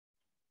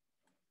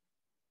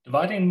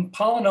Dividing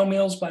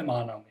polynomials by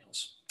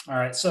monomials. All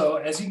right, so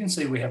as you can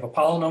see, we have a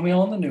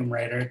polynomial in the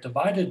numerator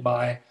divided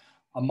by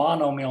a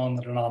monomial in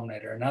the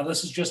denominator. Now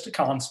this is just a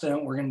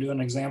constant. We're going to do an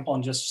example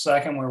in just a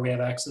second where we have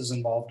x's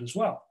involved as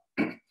well.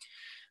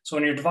 So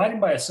when you're dividing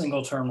by a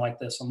single term like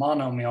this, a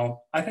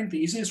monomial, I think the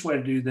easiest way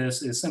to do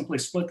this is simply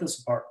split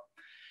this apart.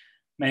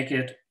 Make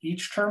it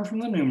each term from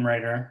the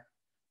numerator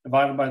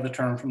divided by the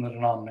term from the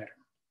denominator.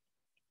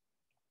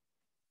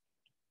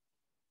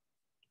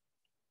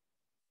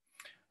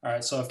 All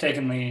right, so I've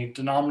taken the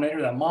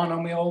denominator, that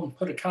monomial, and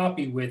put a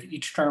copy with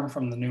each term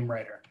from the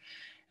numerator.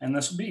 And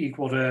this will be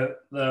equal to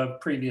the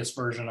previous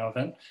version of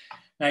it.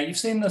 Now you've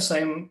seen the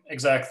same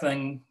exact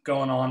thing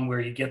going on where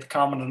you get the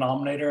common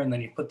denominator and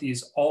then you put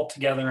these all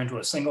together into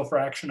a single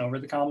fraction over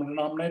the common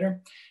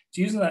denominator. It's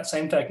using that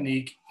same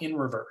technique in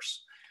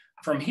reverse.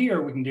 From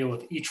here, we can deal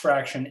with each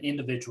fraction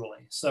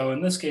individually. So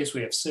in this case,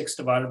 we have 6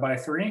 divided by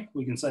 3.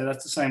 We can say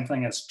that's the same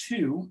thing as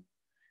 2.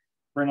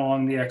 Bring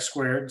along the x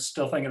squared,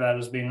 still think of that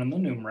as being in the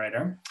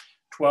numerator.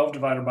 12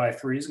 divided by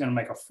 3 is going to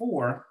make a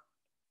 4.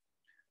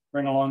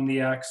 Bring along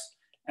the x,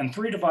 and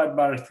 3 divided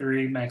by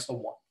 3 makes a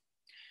 1. All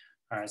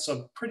right,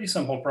 so pretty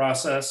simple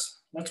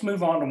process. Let's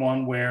move on to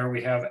one where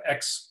we have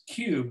x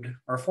cubed,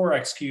 or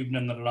 4x cubed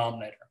in the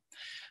denominator.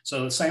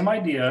 So the same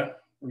idea,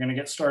 we're going to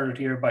get started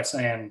here by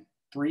saying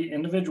 3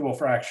 individual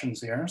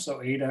fractions here. So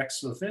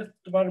 8x to the 5th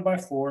divided by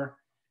 4,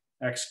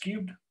 x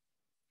cubed,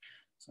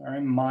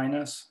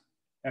 minus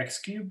x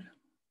cubed,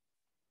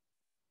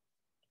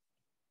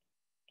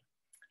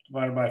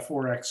 divided by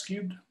 4x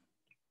cubed,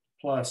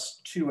 plus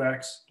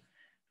 2x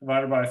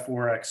divided by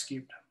 4x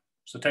cubed.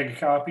 So take a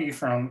copy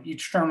from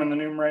each term in the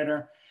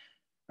numerator,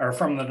 or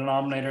from the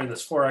denominator,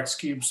 this 4x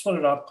cubed, split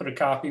it up, put a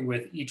copy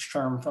with each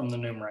term from the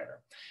numerator.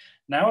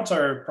 Now it's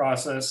our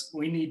process,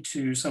 we need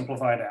to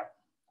simplify it out.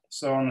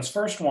 So on this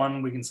first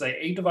one, we can say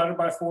 8 divided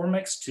by 4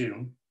 makes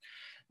 2.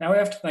 Now we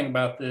have to think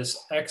about this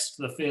x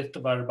to the 5th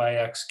divided by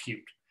x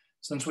cubed.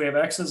 Since we have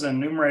x's in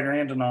numerator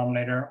and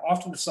denominator,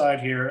 off to the side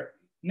here,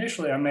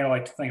 initially I may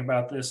like to think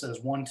about this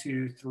as 1,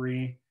 2,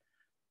 3,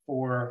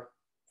 4,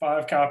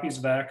 5 copies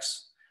of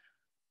x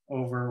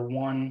over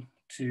 1,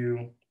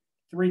 2,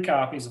 3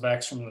 copies of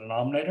x from the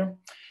denominator.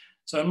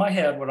 So in my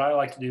head, what I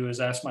like to do is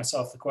ask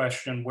myself the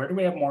question, where do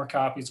we have more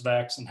copies of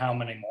x and how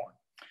many more?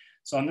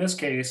 So in this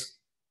case,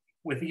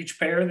 with each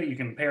pair that you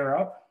can pair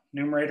up,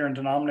 numerator and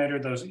denominator,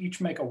 those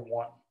each make a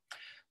 1.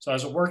 So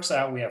as it works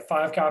out, we have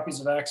 5 copies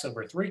of x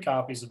over 3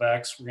 copies of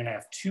x. We're going to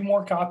have 2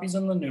 more copies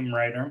in the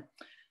numerator.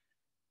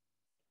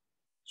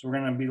 So we're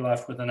going to be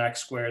left with an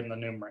x squared in the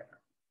numerator.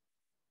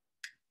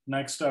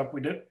 Next up,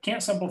 we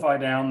can't simplify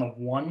down the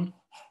 1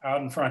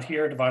 out in front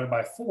here divided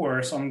by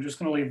 4. So I'm just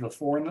going to leave the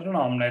 4 in the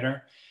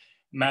denominator.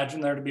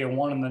 Imagine there to be a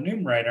 1 in the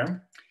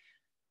numerator.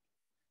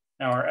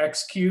 Now our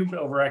x cubed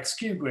over x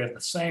cubed, we have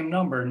the same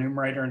number,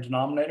 numerator and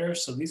denominator,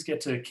 so these get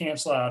to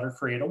cancel out or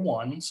create a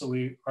 1. So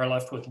we are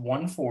left with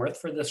 1/4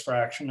 for this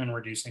fraction and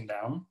reducing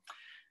down.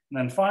 And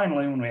then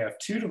finally, when we have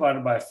 2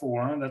 divided by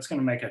 4, that's going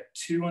to make a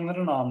 2 in the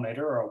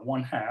denominator, or a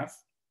 1/2.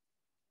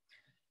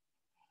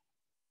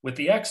 With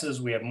the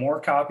x's, we have more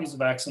copies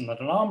of x in the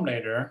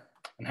denominator.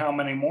 And how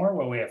many more?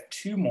 Well, we have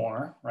 2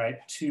 more, right?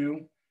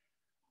 2.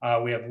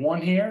 We have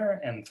 1 here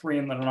and 3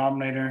 in the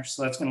denominator.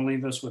 So that's going to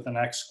leave us with an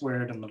x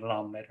squared in the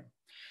denominator.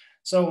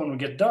 So when we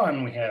get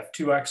done, we have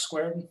 2x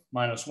squared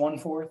minus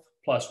 1/4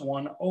 plus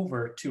 1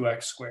 over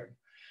 2x squared.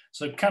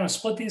 So kind of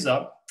split these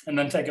up and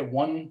then take it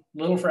one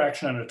little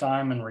fraction at a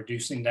time and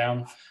reducing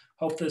down.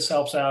 Hope this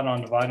helps out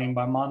on dividing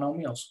by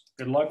monomials.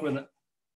 Good luck with it.